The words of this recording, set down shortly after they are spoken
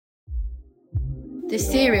The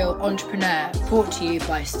Serial Entrepreneur, brought to you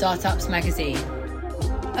by Startups Magazine.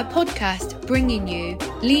 A podcast bringing you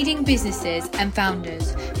leading businesses and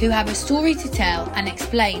founders who have a story to tell and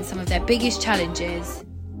explain some of their biggest challenges.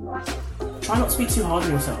 Try not to be too hard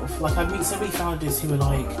on yourself. Like, I meet so many founders who are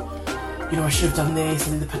like, you know, I should have done this,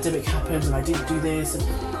 and then the pandemic happened and I didn't do this,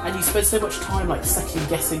 and you spend so much time like second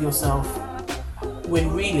guessing yourself when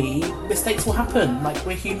really mistakes will happen. Like,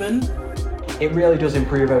 we're human. It really does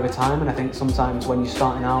improve over time, and I think sometimes when you're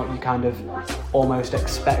starting out, you kind of almost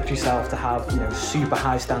expect yourself to have, you know, super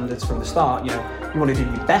high standards from the start. You know, you want to do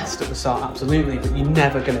your best at the start, absolutely, but you're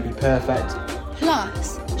never going to be perfect.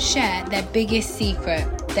 Plus, share their biggest secret,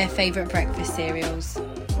 their favourite breakfast cereals.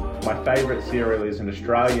 My favourite cereal is an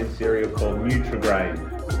Australian cereal called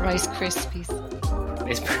Nutrigrain. Rice Krispies.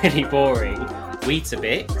 It's pretty boring.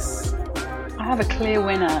 Weetabix. I have a clear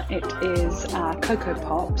winner. It is Cocoa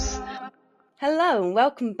Pops. Hello and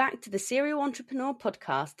welcome back to the Serial Entrepreneur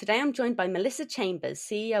podcast. Today I'm joined by Melissa Chambers,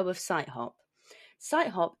 CEO of Sitehop.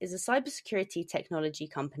 Sitehop is a cybersecurity technology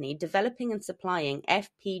company developing and supplying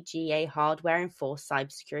FPGA hardware-enforced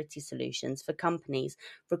cybersecurity solutions for companies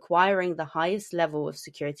requiring the highest level of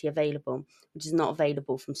security available, which is not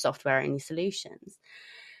available from software-only solutions.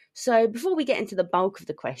 So before we get into the bulk of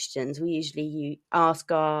the questions, we usually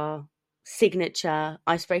ask our signature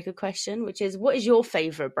icebreaker question, which is, what is your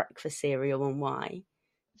favorite breakfast cereal and why?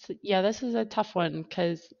 So, yeah, this is a tough one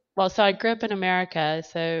because, so I grew up in America,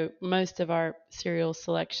 so most of our cereal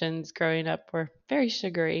selections growing up were very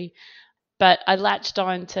sugary, but I latched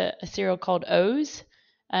on to a cereal called O's,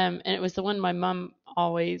 and it was the one my mom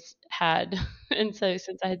always had. And so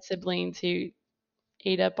since I had siblings who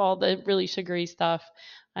ate up all the really sugary stuff,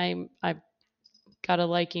 I got a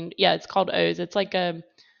liking. Yeah, it's called O's. It's like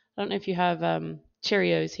I don't know if you have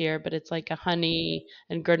Cheerios here, but it's like a honey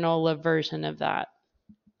and granola version of that.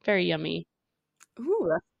 Very yummy.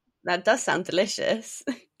 Ooh, that does sound delicious.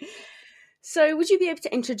 So would you be able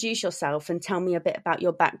to introduce yourself and tell me a bit about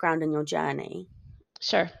your background and your journey?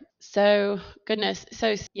 Sure. So,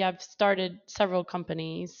 I've started several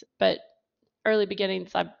companies, but early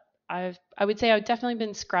beginnings, I would say I've definitely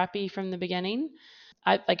been scrappy from the beginning.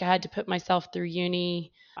 I had to put myself through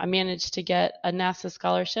uni. I managed to get a NASA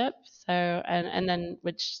scholarship, and then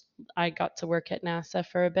which I got to work at NASA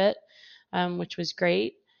for a bit, which was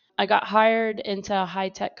great. I got hired into a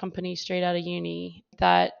high-tech company straight out of uni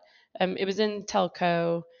that it was in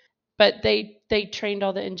telco, but they trained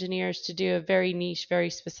all the engineers to do a very niche, very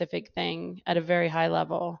specific thing at a very high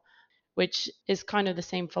level, which is kind of the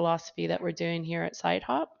same philosophy that we're doing here at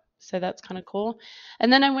Sitehop. So that's kind of cool.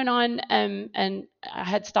 And then I went on and I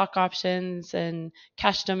had stock options and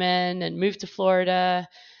cashed them in and moved to Florida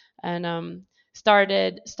and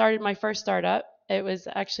started my first startup. It was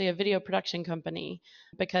actually a video production company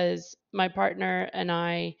because my partner and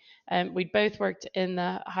I, we both worked in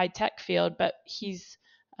the high tech field, but he's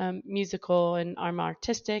musical and I'm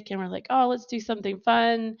artistic, and we're like, oh, let's do something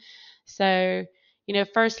fun. So, you know,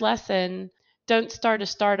 first lesson, don't start a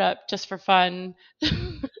startup just for fun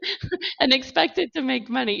and expect it to make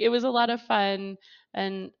money. It was a lot of fun.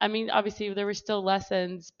 And I mean, obviously there were still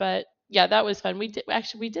lessons, but yeah, that was fun. We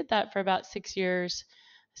did that for about 6 or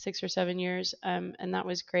 7 years. And that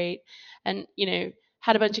was great. And, you know,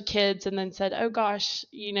 had a bunch of kids and then said, oh gosh,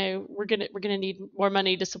 you know, we're going to need more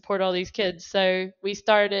money to support all these kids. So we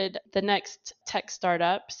started the next tech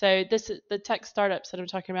startup. So the tech startups that I'm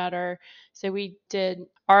talking about so we did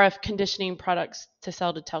RF conditioning products to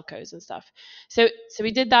sell to telcos and stuff. So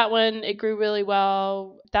we did that one. It grew really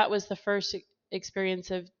well. That was the first experience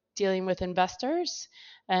of dealing with investors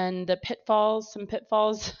and some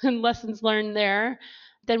pitfalls and lessons learned there.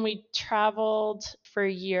 Then we traveled for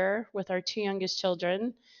a year with our two youngest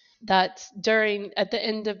children. At the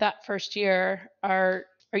end of that first year, our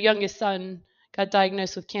youngest son got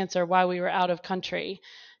diagnosed with cancer while we were out of country.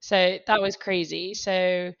 So that was crazy.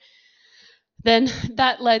 So then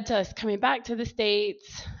that led to us coming back to the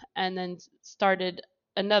States and then started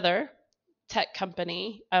another tech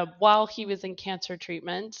company while he was in cancer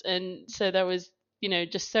treatment. And so there was, you know,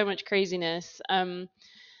 just so much craziness.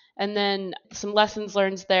 And then some lessons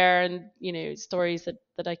learned there and, you know, stories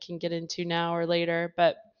that I can get into now or later.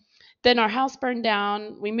 But then our house burned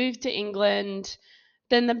down. We moved to England.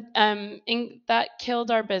 Then that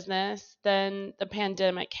killed our business. Then the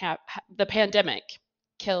pandemic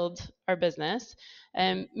killed our business.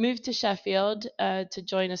 Moved to Sheffield to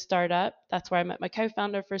join a startup. That's where I met my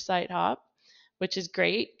co-founder for Sitehop, which is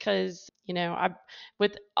great because, you know,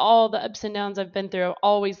 with all the ups and downs I've been through, I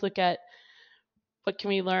always look at what can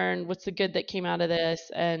we learn? What's the good that came out of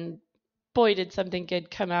this? And boy, did something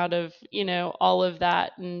good come out of, you know, all of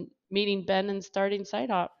that. And, meeting Ben and starting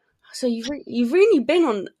Sitehop. So you've really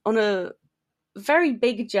been on a very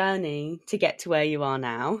big journey to get to where you are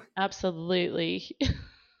now. Absolutely.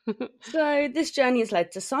 So this journey has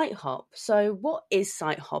led to Sitehop. So what is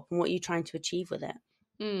Sitehop and what are you trying to achieve with it?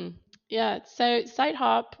 Yeah, so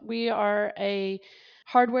Sitehop, we are a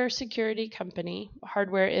hardware security company.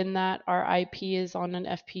 Hardware in that our IP is on an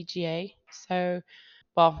FPGA. So,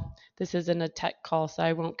 well, this isn't a tech call, so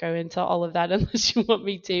I won't go into all of that unless you want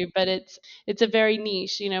me to. But it's a very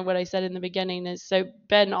niche. You know what I said in the beginning is so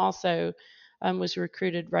Ben also was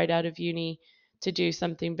recruited right out of uni to do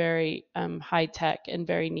something very high tech and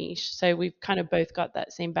very niche. So we've kind of both got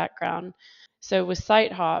that same background. So with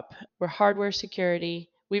Sitehop, we're hardware security.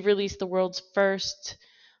 We've released the world's first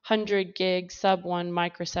 100 gig sub 1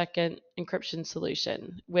 microsecond encryption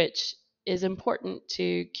solution, which is important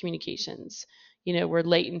to communications. You know, where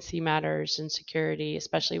latency matters in security,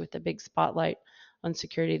 especially with the big spotlight on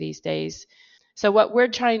security these days. So what we're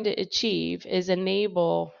trying to achieve is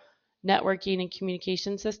enable networking and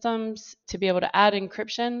communication systems to be able to add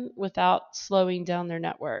encryption without slowing down their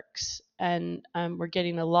networks. And we're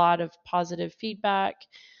getting a lot of positive feedback,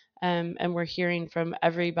 and we're hearing from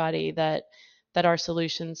everybody that our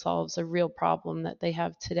solution solves a real problem that they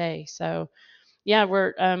have today. So yeah,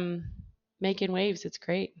 we're making waves. It's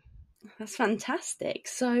great. That's fantastic.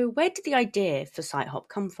 So where did the idea for Sitehop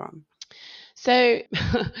come from? So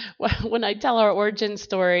when I tell our origin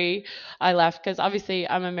story, I laugh because obviously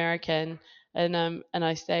I'm American, and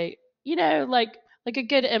I say, you know, like a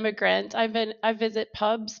good immigrant, I visit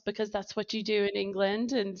pubs because that's what you do in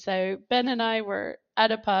England. And so Ben and I were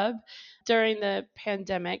at a pub during the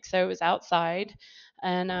pandemic, so it was outside,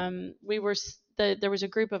 and we were there was a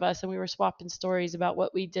group of us, and we were swapping stories about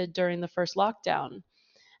what we did during the first lockdown.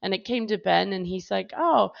 And it came to Ben and he's like,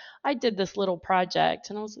 oh, I did this little project.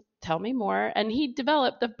 And I was like, tell me more. And he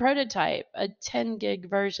developed the prototype, a 10 gig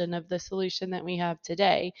version of the solution that we have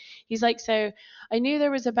today. He's like, so I knew there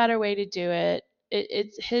was a better way to do it.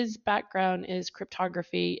 It's his background is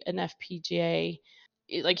cryptography and FPGA.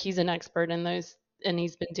 Like he's an expert in those and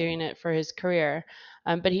he's been doing it for his career.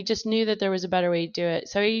 But he just knew that there was a better way to do it.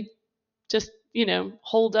 So he just,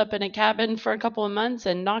 holed up in a cabin for a couple of months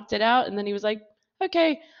and knocked it out. And then he was like,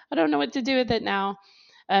 okay, I don't know what to do with it now.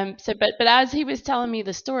 But as he was telling me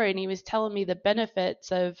the story and he was telling me the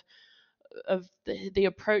benefits of the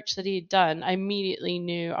approach that he had done, I immediately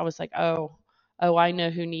knew. I was like, oh, I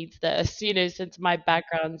know who needs this. Since my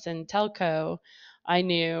background's in telco, I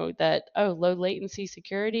knew that low latency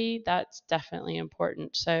security, that's definitely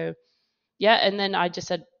important. So yeah, and then I just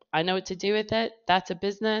said, I know what to do with it. That's a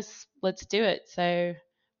business. Let's do it. So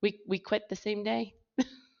we quit the same day.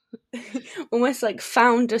 Almost like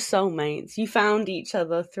founder soulmates. You found each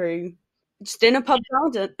other through just in a pub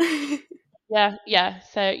garden. Yeah.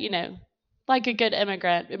 So, like a good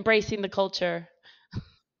immigrant, embracing the culture.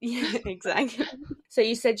 Yeah, exactly. So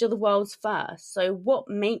you said you're the world's first. So what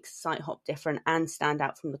makes Sitehop different and stand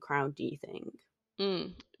out from the crowd, do you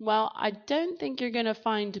think? Well, I don't think you're going to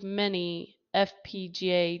find many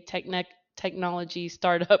FPGA technology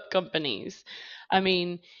startup companies. I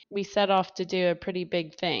mean, we set off to do a pretty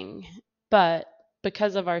big thing, but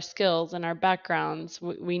because of our skills and our backgrounds,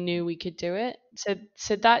 we knew we could do it.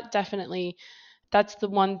 So that definitely, that's the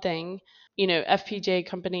one thing, FPGA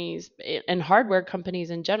companies and hardware companies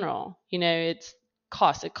in general, it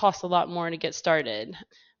costs a lot more to get started.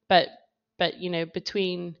 But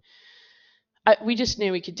between we just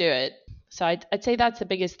knew we could do it. So I'd say that's the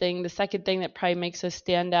biggest thing. The second thing that probably makes us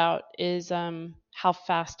stand out is how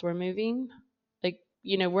fast we're moving. Like,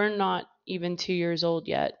 we're not even 2 years old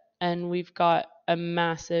yet, and we've got a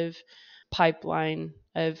massive pipeline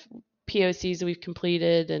of POCs that we've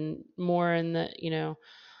completed and more in the,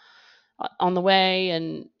 on the way.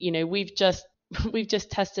 And, we've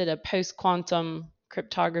just tested a post-quantum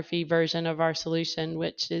cryptography version of our solution,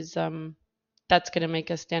 which is that's going to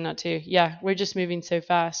make us stand out too. Yeah, we're just moving so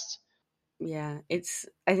fast. Yeah,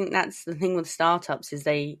 I think that's the thing with startups is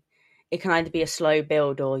it can either be a slow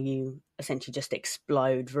build or you essentially just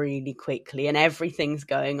explode really quickly and everything's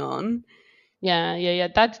going on. Yeah.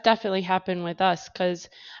 That's definitely happened with us because,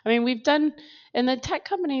 we've done, in the tech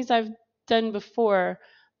companies I've done before,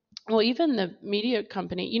 well, even the media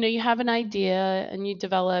company, you have an idea and you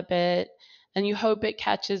develop it and you hope it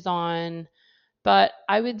catches on. But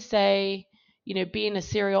I would say, being a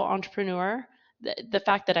serial entrepreneur, the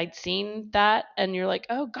fact that I'd seen that and you're like,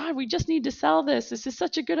 oh God, we just need to sell this. This is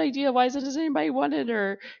such a good idea. Why does anybody want it?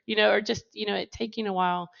 Or, or just, it taking a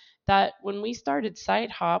while. That when we started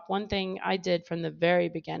Sitehop, one thing I did from the very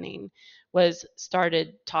beginning was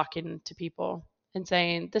started talking to people and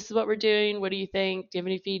saying, this is what we're doing. What do you think? Do you have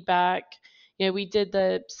any feedback? We did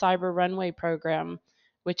the Cyber Runway program,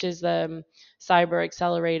 which is the cyber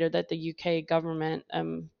accelerator that the UK government,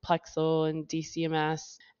 Plexel and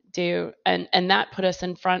DCMS do. And that put us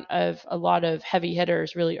in front of a lot of heavy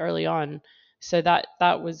hitters really early on. So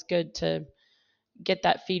that was good to get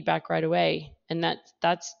that feedback right away. And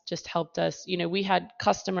that's just helped us. We had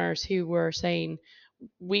customers who were saying,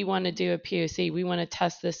 we want to do a POC. We want to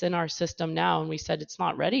test this in our system now. And we said, it's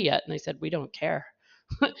not ready yet. And they said, we don't care.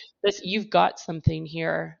 You've got something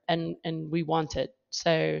here and we want it.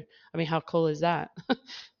 So, I mean, how cool is that?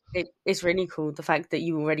 It's really cool. The fact that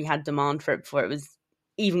you already had demand for it before it was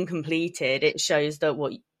even completed, it shows that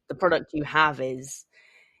what the product you have is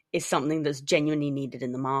something that's genuinely needed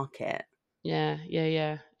in the market. Yeah.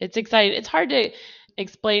 It's exciting. It's hard to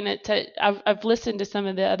explain it to. I've listened to some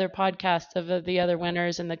of the other podcasts of the other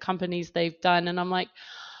winners and the companies they've done, and I'm like,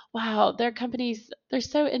 wow, their companies, they're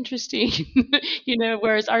so interesting.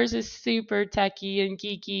 Whereas ours is super techy and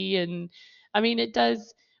geeky, and I mean,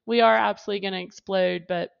 we are absolutely going to explode,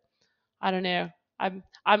 but I don't know. I'm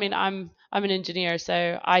an engineer,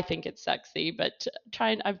 so I think it's sexy, but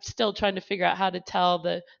I'm still trying to figure out how to tell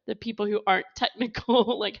the people who aren't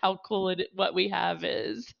technical like how cool what we have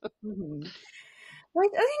is. Mm-hmm. Like,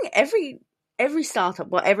 I think every startup,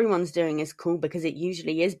 what everyone's doing is cool because it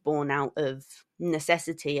usually is born out of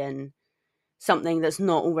necessity and something that's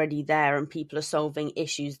not already there, and people are solving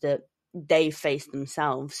issues that they face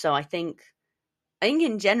themselves. So I think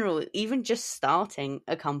in general, even just starting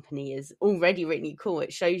a company is already really cool.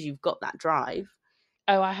 It shows you've got that drive.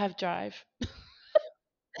 Oh, I have drive.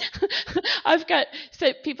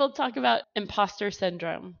 So people talk about imposter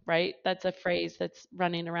syndrome, right? That's a phrase that's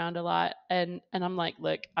running around a lot. And I'm like,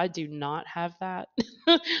 look, I do not have that.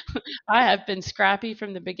 I have been scrappy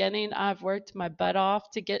from the beginning. I've worked my butt off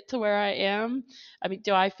to get to where I am. I mean,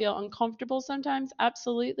 do I feel uncomfortable sometimes?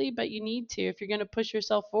 Absolutely. But you need to if you're going to push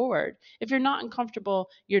yourself forward. If you're not uncomfortable,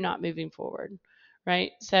 you're not moving forward.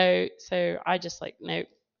 Right. So I just like,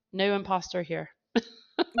 no imposter here.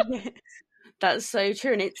 That's so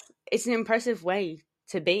true, and it's an impressive way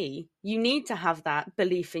to be. You need to have that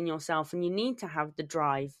belief in yourself, and you need to have the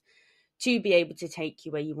drive to be able to take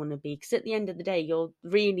you where you want to be, because at the end of the day, you're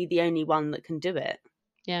really the only one that can do it.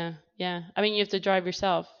 Yeah. I mean, you have to drive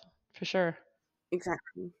yourself for sure.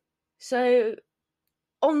 Exactly. So,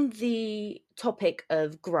 on the topic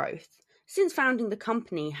of growth, since founding the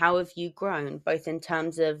company, how have you grown, both in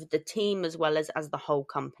terms of the team as well as the whole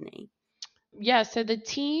company? Yeah, so the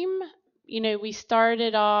team, we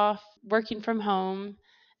started off working from home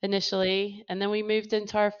initially, and then we moved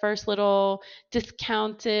into our first little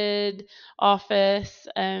discounted office.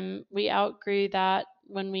 We outgrew that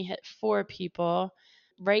when we hit 4 people.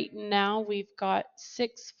 Right now, we've got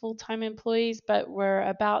 6 full-time employees, but we're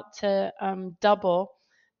about to double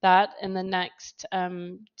that in the next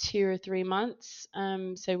 2 or 3 months.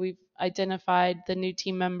 So we've identified the new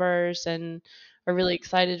team members and are really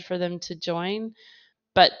excited for them to join.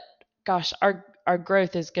 But gosh, our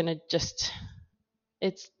growth is going to just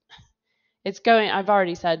it's going. I've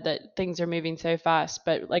already said that things are moving so fast,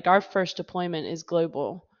 but like our first deployment is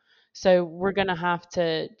global. So we're going to have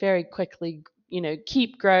to very quickly,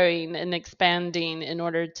 keep growing and expanding in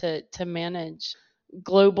order to manage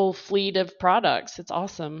global fleet of products. It's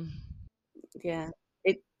awesome. Yeah,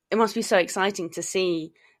 it must be so exciting to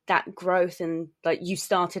see that growth, and like you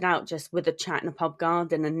started out just with a chat in a pub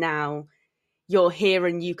garden, and now you're here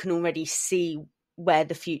and you can already see where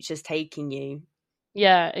the future's taking you.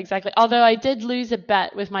 Yeah, exactly. Although I did lose a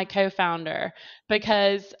bet with my co-founder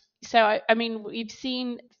because I mean, we've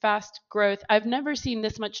seen fast growth. I've never seen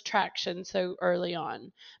this much traction so early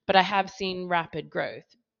on, but I have seen rapid growth,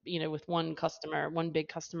 with one big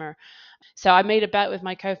customer. So I made a bet with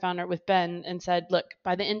my co-founder, with Ben, and said, look,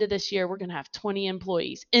 by the end of this year, we're going to have 20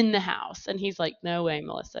 employees in the house. And he's like, no way,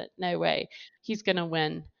 Melissa, no way. He's going to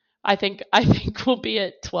win. I think we'll be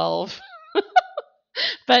at 12.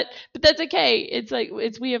 but that's okay. It's like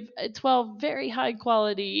we have 12 very high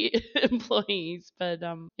quality employees, but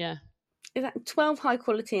yeah. Is that 12 high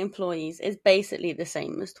quality employees is basically the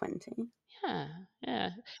same as 20? Yeah.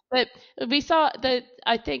 But we saw that.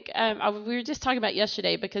 I think we were just talking about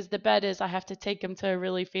yesterday, because the bet is I have to take him to a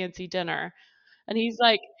really fancy dinner, and he's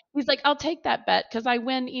like, I'll take that bet because I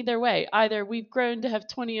win either way. Either we've grown to have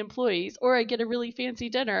 20 employees, or I get a really fancy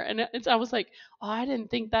dinner. And I was like, oh, I didn't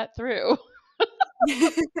think that through.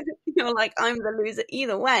 You're like, I'm the loser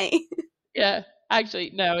either way. Yeah,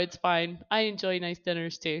 actually, no, it's fine. I enjoy nice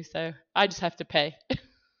dinners too, so I just have to pay.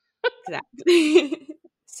 Exactly.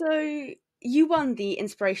 So you won the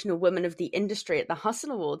Inspirational Woman of the Industry at the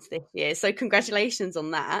Hustle Awards this year, so congratulations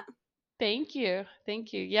on that. Thank you.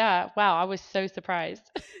 Thank you. Yeah. Wow. I was so surprised.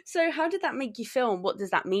 So how did that make you feel, and what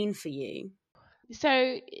does that mean for you? So,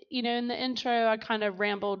 in the intro, I kind of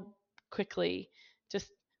rambled quickly,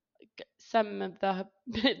 just some of the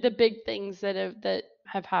the big things that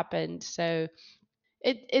have happened. So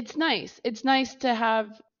it's nice. It's nice to have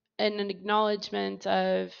an acknowledgement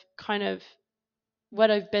of kind of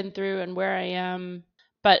what I've been through and where I am.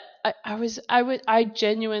 But I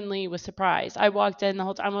genuinely was surprised. I walked in the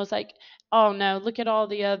whole time. I was like, oh no, look at all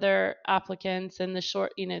the other applicants and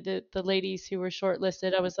the ladies who were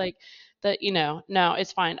shortlisted. I was like, no,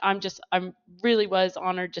 it's fine. I'm really was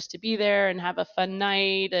honored just to be there and have a fun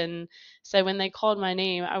night. And so when they called my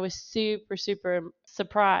name, I was super, super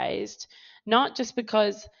surprised. Not just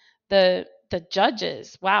because the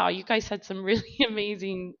judges, wow, you guys had some really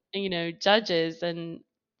amazing, judges, and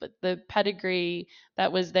but the pedigree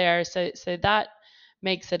that was there. So that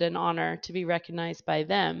makes it an honor to be recognized by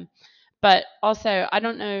them. But also, I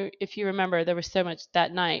don't know if you remember, there was so much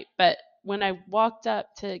that night, but when I walked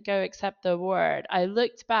up to go accept the award, I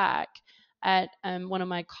looked back at one of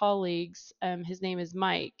my colleagues. His name is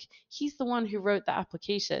Mike. He's the one who wrote the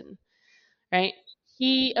application, right?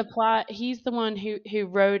 He's the one who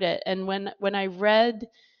wrote it. And when I read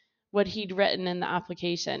what he'd written in the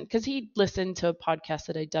application, because he'd listened to a podcast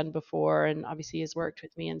that I'd done before and obviously has worked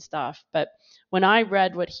with me and stuff. But when I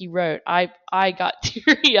read what he wrote, I got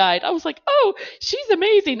teary eyed. I was like, oh, she's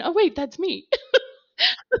amazing. Oh, wait, that's me.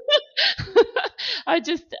 I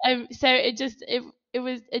just, so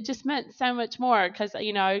it just meant so much more because,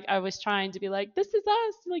 I was trying to be like, this is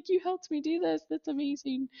us. Like, you helped me do this. That's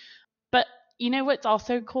amazing. But what's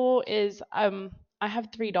also cool is I have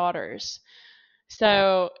 3 daughters.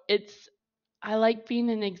 So I like being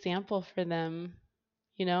an example for them,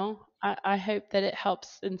 I hope that it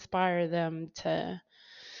helps inspire them to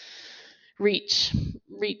reach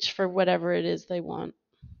for whatever it is they want.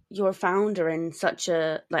 You're a founder in such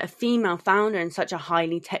a female founder in such a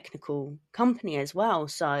highly technical company as well.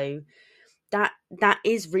 So that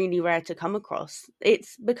is really rare to come across.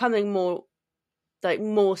 It's becoming more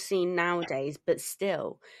seen nowadays, but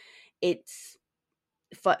still it's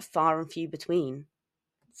far and few between.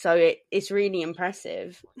 So it's really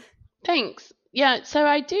impressive. Thanks. Yeah,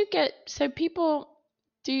 so people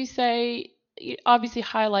do say, obviously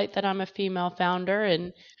highlight that I'm a female founder,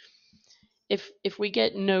 and if we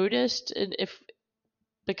get noticed and if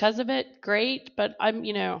because of it, great, but I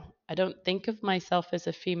don't think of myself as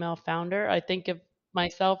a female founder. I think of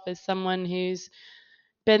myself as someone who's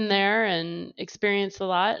been there and experienced a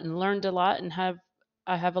lot and learned a lot and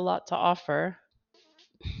I have a lot to offer.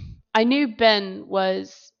 I knew Ben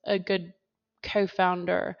was a good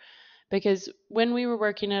co-founder because when we were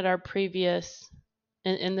working at our previous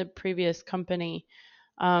in the previous company,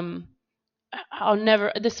 um,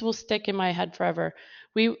 this will stick in my head forever.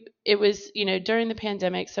 It was, during the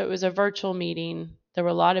pandemic, so it was a virtual meeting. There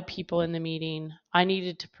were a lot of people in the meeting. I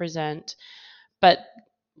needed to present, but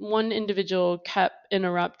one individual kept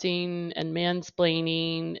interrupting and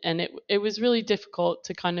mansplaining, and it was really difficult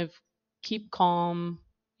to kind of keep calm,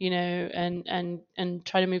 and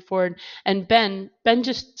try to move forward. And Ben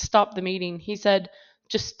just stopped the meeting. He said,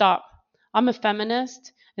 "Just stop. I'm a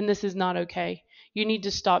feminist, and this is not okay. You need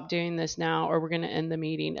to stop doing this now, or we're going to end the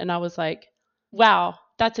meeting." And I was like, "Wow,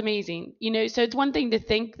 that's amazing." So it's one thing to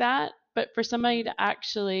think that, but for somebody to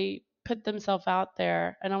actually put themselves out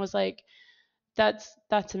there, and I was like,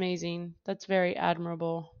 that's amazing. That's very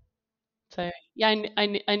admirable. So yeah,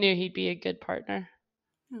 I knew he'd be a good partner.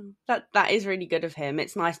 That is really good of him.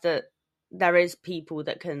 It's nice that there is people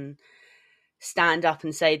that can stand up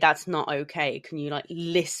and say that's not okay. Can you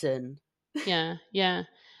listen? Yeah.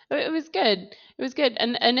 It was good. It was good,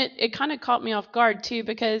 and it kind of caught me off guard too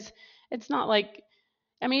because it's not like,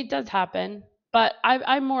 I mean, it does happen, but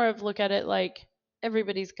I more of look at it like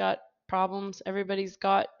everybody's got problems, everybody's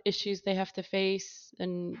got issues they have to face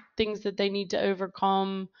and things that they need to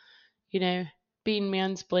overcome. Being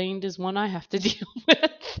mansplained is one I have to deal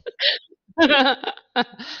with.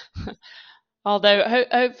 Although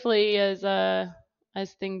hopefully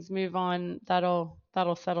as things move on, that'll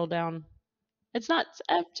settle down. It's not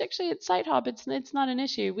actually at Sitehop. It's not an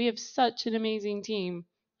issue. We have such an amazing team.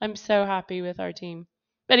 I'm so happy with our team.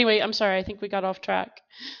 But anyway, I'm sorry. I think we got off track.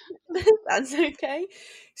 That's okay.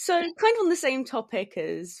 So, kind of on the same topic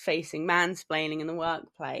as facing mansplaining in the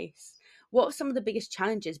workplace, what have some of the biggest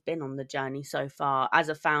challenges been on the journey so far as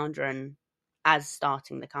a founder and as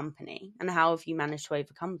starting the company, and how have you managed to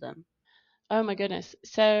overcome them? Oh my goodness.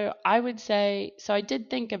 So I would say, so I did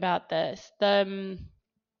think about this.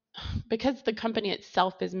 because the company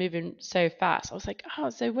itself is moving so fast, I was like, oh,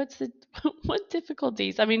 so what's the what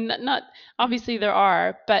difficulties? I mean, not obviously there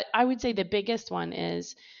are, but I would say the biggest one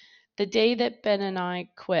is the day that Ben and I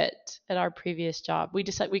quit at our previous job. We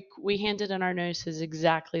decided we handed in our notices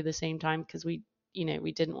exactly the same time because we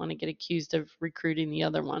didn't want to get accused of recruiting the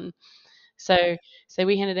other one. So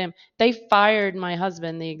we handed in. They fired my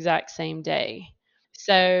husband the exact same day.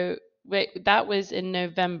 So that was in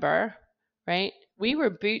November, right? We were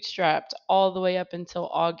bootstrapped all the way up until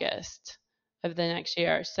August of the next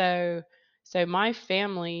year. So my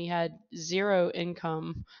family had zero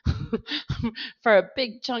income for a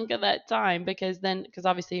big chunk of that time because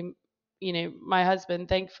obviously, my husband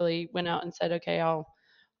thankfully went out and said, okay, I'll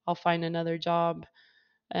find another job,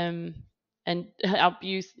 um, and help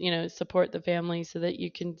you, support the family so that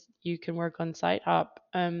you can work on Sitehop.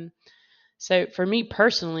 So for me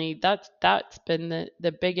personally, that's been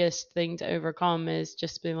the biggest thing to overcome, is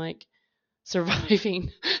just been like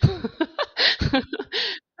surviving.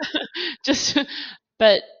 Just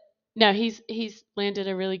but no, he's landed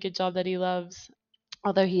a really good job that he loves.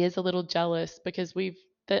 Although he is a little jealous because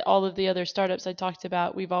all of the other startups I talked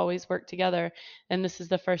about, we've always worked together, and this is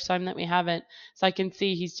the first time that we haven't. So I can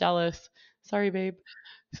see he's jealous. Sorry, babe.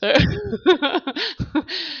 So,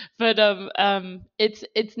 but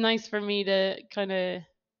it's nice for me to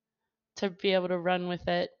be able to run with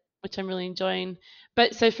it, which I'm really enjoying.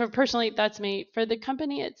 But so for personally, that's me. For the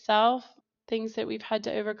company itself, things that we've had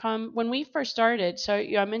to overcome when we first started. So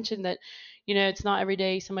I mentioned that, it's not every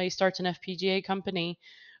day somebody starts an FPGA company.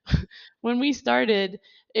 When we started,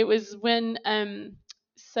 it was when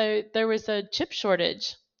so there was a chip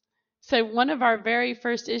shortage. So one of our very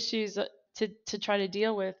first issues to try to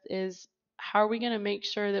deal with is how are we going to make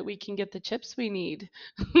sure that we can get the chips we need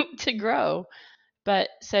to grow. But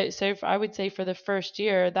I would say for the first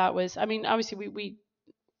year, that was, I mean, obviously we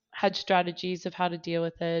had strategies of how to deal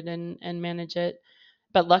with it and manage it.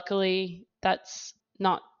 But luckily, that's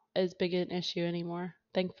not as big an issue anymore,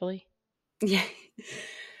 thankfully. Yeah.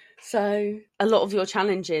 So a lot of your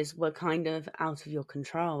challenges were kind of out of your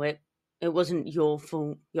control. It wasn't your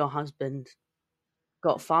fault your husband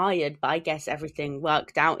got fired, but I guess everything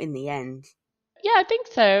worked out in the end. Yeah, I think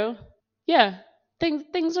so. Yeah,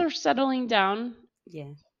 things are settling down.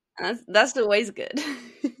 Yeah. That's always good.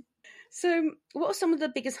 So, what are some of the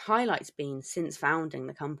biggest highlights been since founding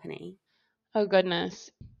the company? Oh goodness.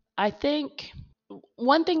 I think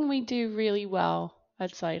one thing we do really well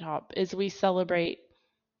at Sitehop is we celebrate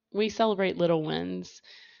little wins.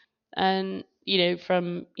 And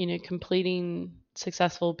from completing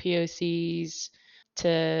successful POCs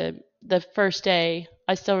to the first day.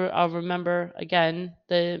 I'll remember again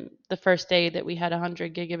the first day that we had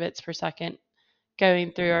 100 gigabits per second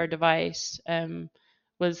going through our device.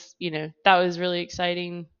 Was that was really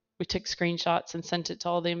exciting. We took screenshots and sent it to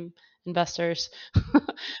all the investors.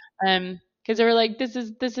 Because they were like, this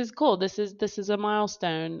is cool. This is a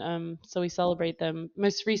milestone. So we celebrate them.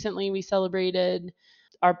 Most recently, we celebrated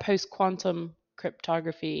our post quantum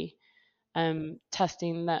cryptography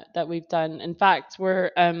testing that we've done. In fact,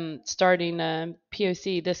 we're starting a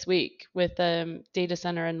POC this week with a data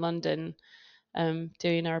center in London,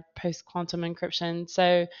 doing our post quantum encryption.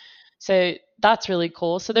 So that's really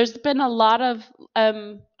cool. So there's been a lot of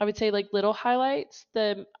I would say like little highlights.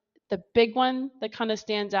 The big one that kind of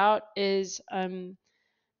stands out is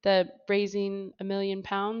the raising £1 million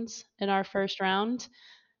in our first round.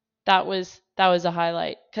 That was a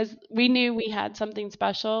highlight because we knew we had something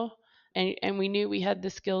special, and we knew we had the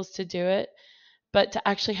skills to do it. But to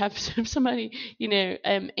actually have somebody,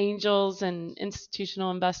 angels and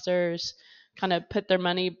institutional investors kind of put their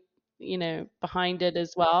money, behind it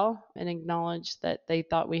as well and acknowledge that they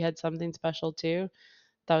thought we had something special too,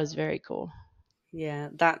 that was very cool. Yeah,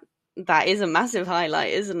 that is a massive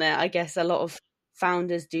highlight, isn't it? I guess a lot of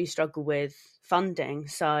founders do struggle with funding,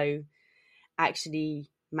 so actually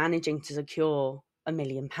managing to secure £1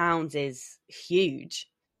 million is huge.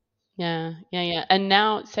 Yeah. And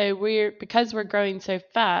now, so because we're growing so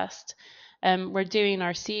fast, we're doing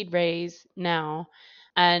our seed raise now,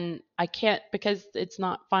 and I can't, because it's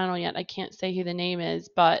not final yet, I can't say who the name is,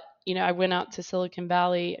 but I went out to Silicon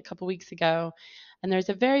Valley a couple weeks ago, and there's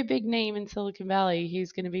a very big name in Silicon Valley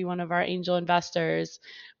who's going to be one of our angel investors,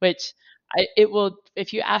 which it will,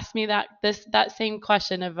 if you ask me that same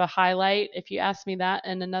question of a highlight, if you ask me that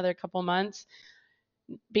in another couple months,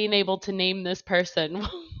 being able to name this person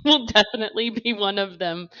will definitely be one of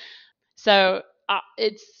them. So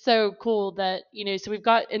it's so cool that, so we've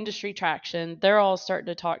got industry traction. They're all starting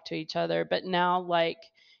to talk to each other. But now, like,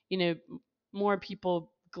 more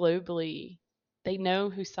people globally, they know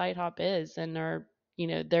who Sitehop is and are,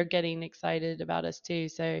 they're getting excited about us too.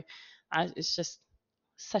 So it's just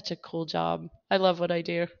such a cool job. I love what I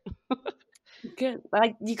do. Good.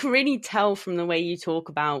 Like, you can really tell from the way you talk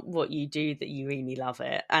about what you do that you really love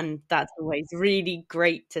it. And that's always really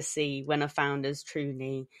great to see when a founder's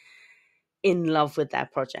truly in love with their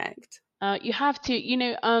project. You have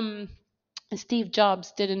to, Steve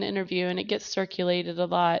Jobs did an interview and it gets circulated a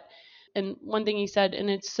lot. And one thing he said, and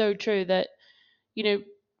it's so true, that,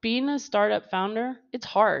 being a startup founder, it's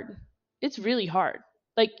hard. It's really hard.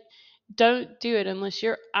 Like, don't do it unless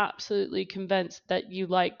you're absolutely convinced that you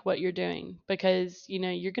like what you're doing, because,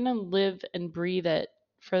 you're going to live and breathe it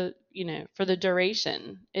for the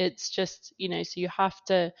duration. It's just, so you have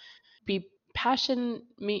to be passion.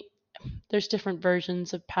 There's different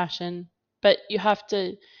versions of passion, but you have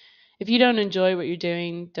to, if you don't enjoy what you're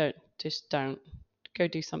doing, don't go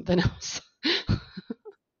do something else.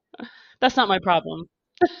 That's not my problem.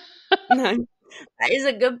 No, that is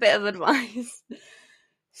a good bit of advice.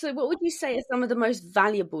 So what would you say are some of the most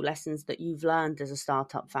valuable lessons that you've learned as a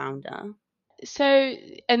startup founder? So,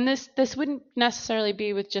 and this wouldn't necessarily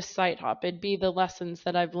be with just Sitehop. It'd be the lessons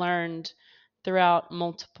that I've learned throughout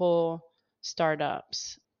multiple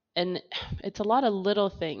startups. And it's a lot of little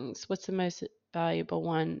things. What's the most valuable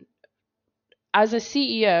one? As a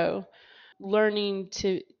CEO, learning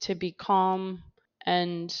to be calm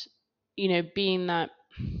and,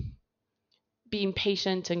 being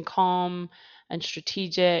patient and calm and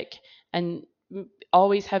strategic and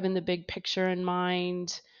always having the big picture in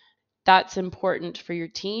mind. That's important for your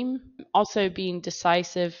team. Also, being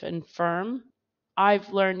decisive and firm. I've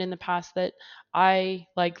learned in the past that I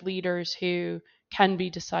like leaders who can be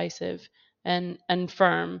decisive and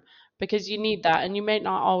firm, because you need that. And you may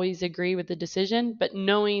not always agree with the decision, but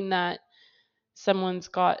knowing that someone's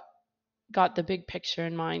got the big picture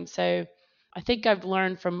in mind. So I think I've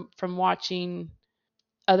learned from watching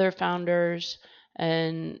other founders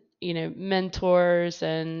and, mentors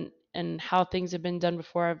and how things have been done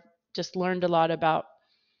before. I've just learned a lot about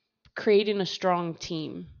creating a strong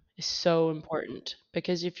team is so important,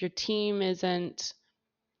 because if your team isn't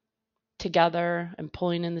together and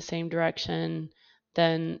pulling in the same direction,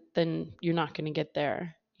 then you're not going to get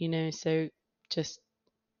there. So just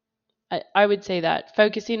I would say that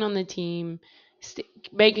focusing on the team,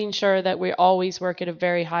 making sure that we always work at a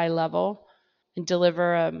very high level and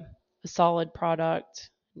deliver a solid product,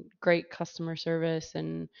 great customer service,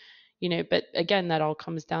 and but again, that all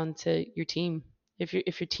comes down to your team. If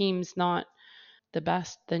your team's not the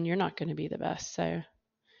best, then you're not going to be the best. So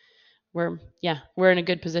we're in a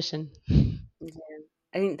good position. Yeah.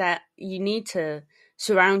 I think that you need to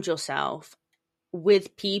surround yourself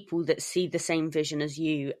with people that see the same vision as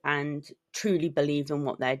you and truly believe in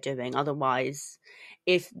what they're doing. Otherwise,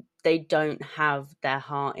 if they don't have their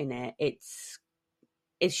heart in it, it's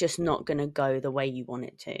just not going to go the way you want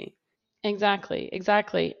it to.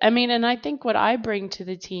 Exactly. I mean, and I think what I bring to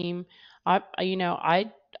the team, I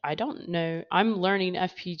don't know. I'm learning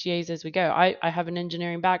FPGAs as we go. I have an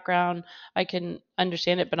engineering background. I can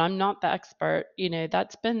understand it, but I'm not the expert.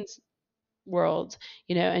 That's Ben's world,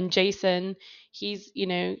 and Jason, he's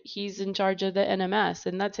in charge of the NMS,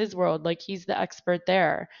 and that's his world. Like, he's the expert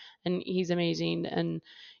there, and he's amazing. And,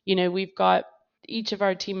 we've got each of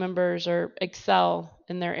our team members are excel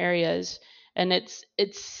in their areas. And it's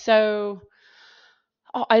so,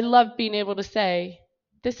 I love being able to say,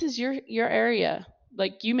 this is your area.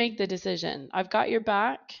 Like, you make the decision. I've got your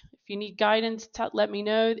back. If you need guidance, let me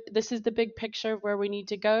know. This is the big picture of where we need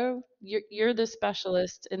to go. You're the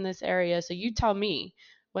specialist in this area, so you tell me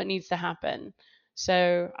what needs to happen.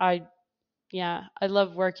 So I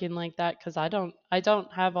love working like that, because I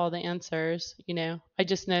don't have all the answers. I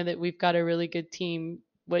just know that we've got a really good team,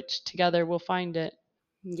 which together we'll find it.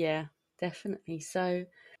 Yeah, definitely. So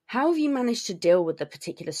how have you managed to deal with the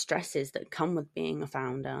particular stresses that come with being a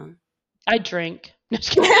founder? I drink. No,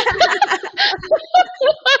 just kidding.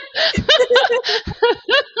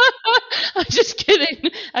 I'm just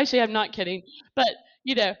kidding. Actually, I'm not kidding. But,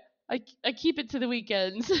 I keep it to the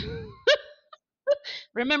weekends.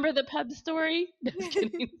 Remember the pub story? No, just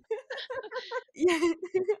kidding. Yeah,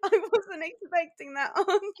 I wasn't expecting that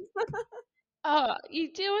answer.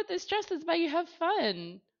 You deal with the stresses by you have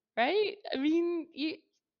fun, right? I mean, you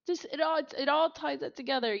just it all ties it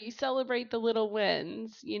together. You celebrate the little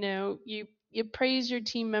wins. You praise your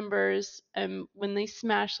team members, and when they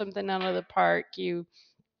smash something out of the park,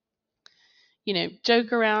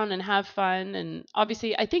 joke around and have fun. And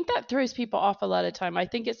obviously, I think that throws people off a lot of time. I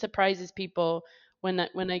think it surprises people when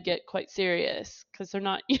I get quite serious, because they're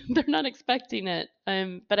not they're not expecting it.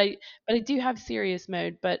 But I do have serious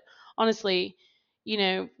mode. But honestly,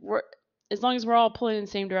 we're as long as we're all pulling in the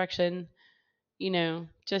same direction,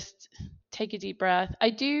 just take a deep breath.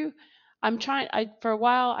 For a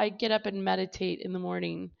while, I get up and meditate in the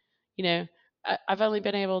morning. I've only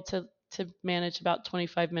been able to manage about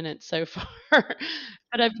 25 minutes so far,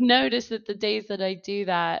 but I've noticed that the days that I do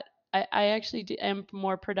that, I actually am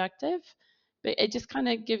more productive. But it just kind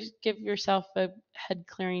of give yourself a head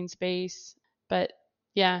clearing space. But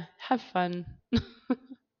yeah, have fun.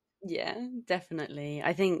 Yeah, definitely.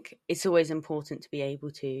 I think it's always important to be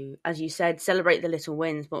able to, as you said, celebrate the little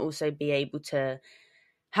wins, but also be able to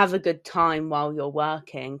have a good time while you're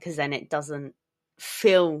working, because then it doesn't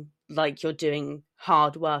feel like you're doing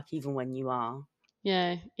hard work even when you are.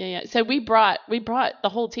 Yeah. So we brought the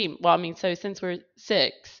whole team. Well, I mean, so since we're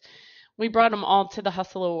 6, we brought them all to the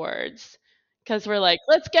Hustle Awards because we're like,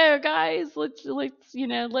 let's go, guys. Let's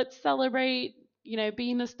celebrate.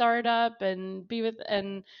 Being a startup and be with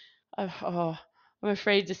and oh, I'm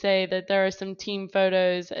afraid to say that there are some team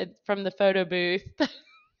photos from the photo booth that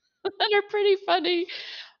are pretty funny.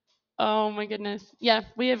 Oh my goodness. Yeah,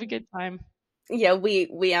 we have a good time. Yeah,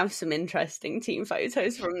 we have some interesting team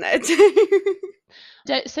photos from there too.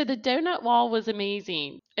 So the donut wall was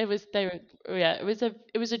amazing. It was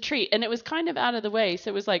a treat, and it was kind of out of the way. So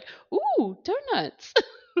it was like, ooh, donuts.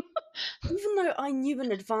 Even though I knew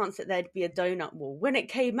in advance that there'd be a donut wall, when it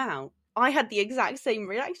came out, I had the exact same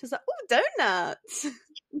reaction. I was like, oh, donuts.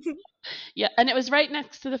 Yeah, and it was right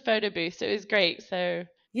next to the photo booth, so it was great. So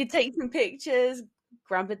You take some pictures,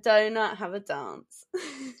 grab a donut, have a dance.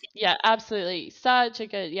 yeah, absolutely. Such a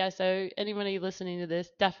good, yeah. So anybody listening to this,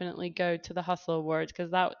 definitely go to the Hustle Awards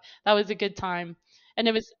because that was a good time, and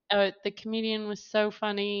it was the comedian was so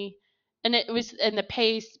funny, and the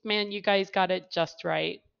pace, man, you guys got it just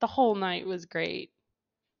right. The whole night was great.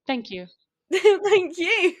 Thank you. Thank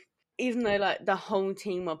you. Even though like the whole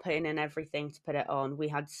team were putting in everything to put it on, we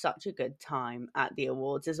had such a good time at the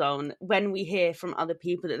awards as well. And when we hear from other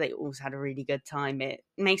people that they also had a really good time, it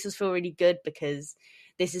makes us feel really good because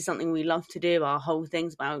this is something we love to do. Our whole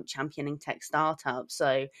thing's about championing tech startups.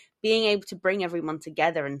 So being able to bring everyone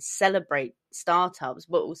together and celebrate startups,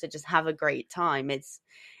 but also just have a great time, it's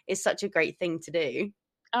such a great thing to do.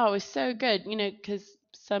 Oh, it was so good, because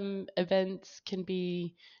some events can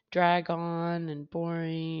be drag on and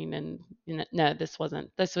boring and no, this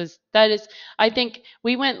wasn't. I think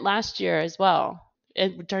we went last year as well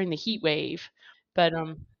during the heat wave. But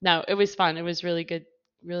no, it was fun. It was really good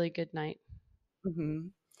night. Mm-hmm.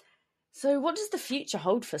 So, what does the future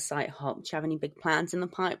hold for Sitehop? Do you have any big plans in the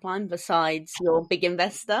pipeline besides your big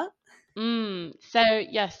investor?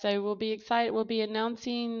 So we'll be excited. We'll be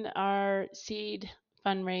announcing our seed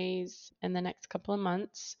fundraise in the next couple of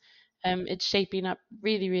months. It's shaping up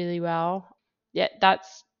really, really well. Yeah,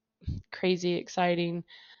 that's crazy exciting.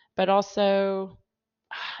 But also,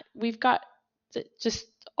 we've got just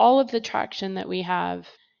all of the traction that we have.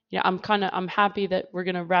 I'm happy that we're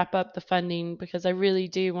going to wrap up the funding because I really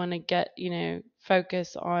do want to get,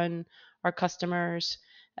 focus on our customers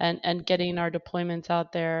and getting our deployments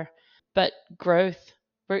out there. But growth,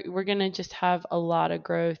 we're going to just have a lot of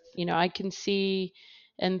growth. I can see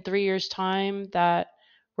in 3 years' time that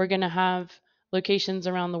we're going to have locations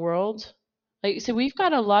around the world. So we've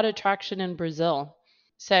got a lot of traction in Brazil.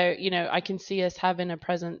 So, I can see us having a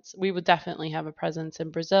presence. We would definitely have a presence in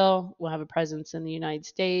Brazil. We'll have a presence in the United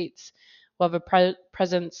States. We'll have a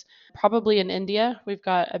presence probably in India. We've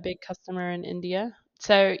got a big customer in India.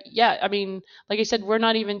 So, yeah, I mean, like I said, we're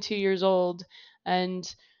not even 2 years old. And,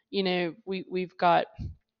 we've got,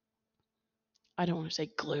 I don't want to say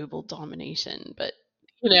global domination, but,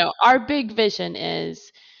 our big vision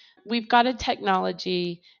is we've got a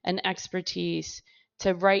technology and expertise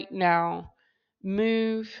to right now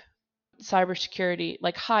move cybersecurity,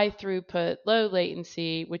 like high throughput, low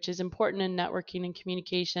latency, which is important in networking and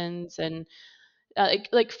communications, and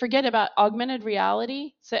like forget about augmented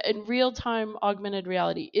reality. So in real time, augmented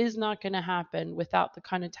reality is not going to happen without the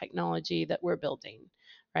kind of technology that we're building,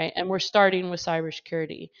 right? And we're starting with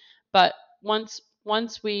cybersecurity, but once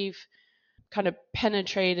we've kind of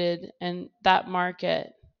penetrated in that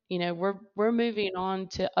market, we're moving on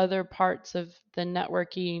to other parts of the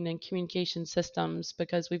networking and communication systems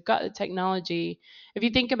because we've got the technology. If you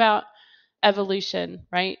think about evolution,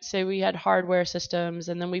 right? So we had hardware systems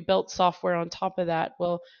and then we built software on top of that.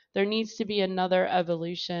 Well, there needs to be another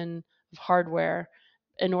evolution of hardware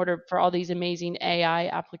in order for all these amazing AI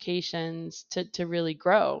applications to really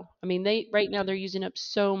grow. I mean, right now they're using up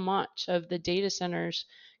so much of the data centers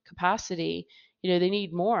capacity. They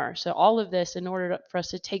need more. So all of this in order for us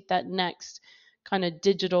to take that next kind of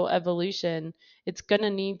digital evolution, it's going to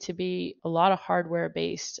need to be a lot of hardware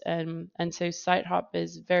based. And so Sitehop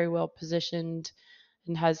is very well positioned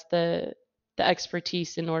and has the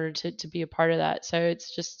expertise in order to be a part of that. So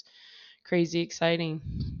it's just crazy exciting.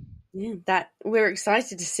 Yeah, that we're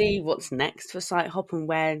excited to see what's next for Sitehop and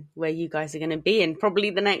where you guys are going to be, and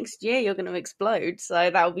probably the next year you're going to explode. So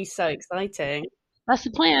that will be so exciting. That's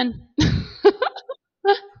the plan.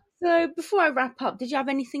 So before I wrap up, did you have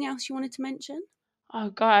anything else you wanted to mention?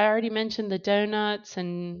 Oh God, I already mentioned the donuts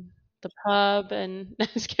and the pub and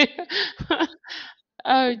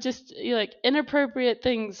oh, just like inappropriate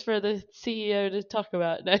things for the CEO to talk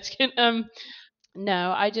about. No, just kidding.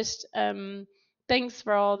 No, I just thanks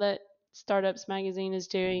for all that Startups Magazine is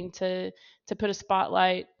doing to put a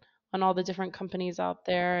spotlight on all the different companies out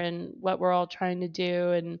there and what we're all trying to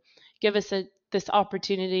do, and give us this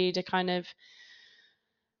opportunity to kind of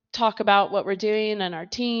talk about what we're doing and our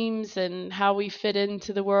teams and how we fit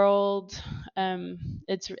into the world.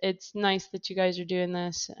 It's nice that you guys are doing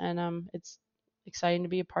this, and it's exciting to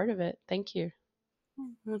be a part of it. Thank you.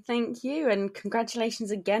 Well, thank you, and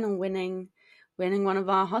congratulations again on winning one of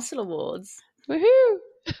our Hustle Awards. Woohoo!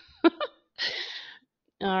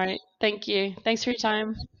 All right, thank you. Thanks for your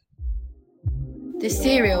time. The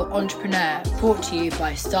Serial Entrepreneur, brought to you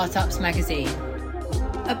by Startups Magazine.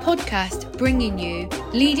 A podcast bringing you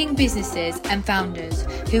leading businesses and founders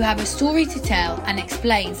who have a story to tell and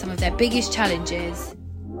explain some of their biggest challenges.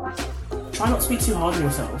 Try not to be too hard on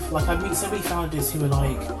yourself. Like, I meet so many founders who are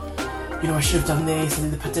like, you know, I should have done this, and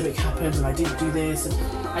then the pandemic happened and I didn't do this,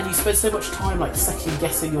 and you spend so much time like second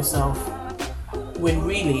guessing yourself when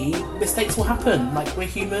really mistakes will happen. Like, we're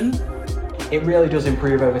human. It really does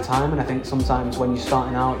improve over time, and I think sometimes when you're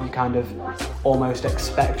starting out, you kind of almost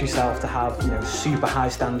expect yourself to have, you know, super high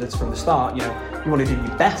standards from the start. You know, you want to do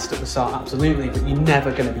your best at the start, absolutely, but you're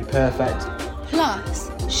never going to be perfect.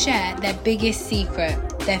 Plus, share their biggest secret,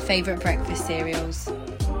 their favourite breakfast cereals.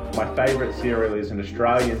 My favourite cereal is an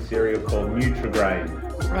Australian cereal called Nutri-Grain.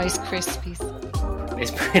 Rice Krispies.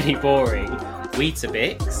 It's pretty boring.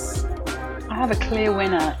 Weetabix. I have a clear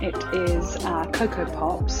winner. It is Cocoa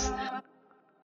Pops.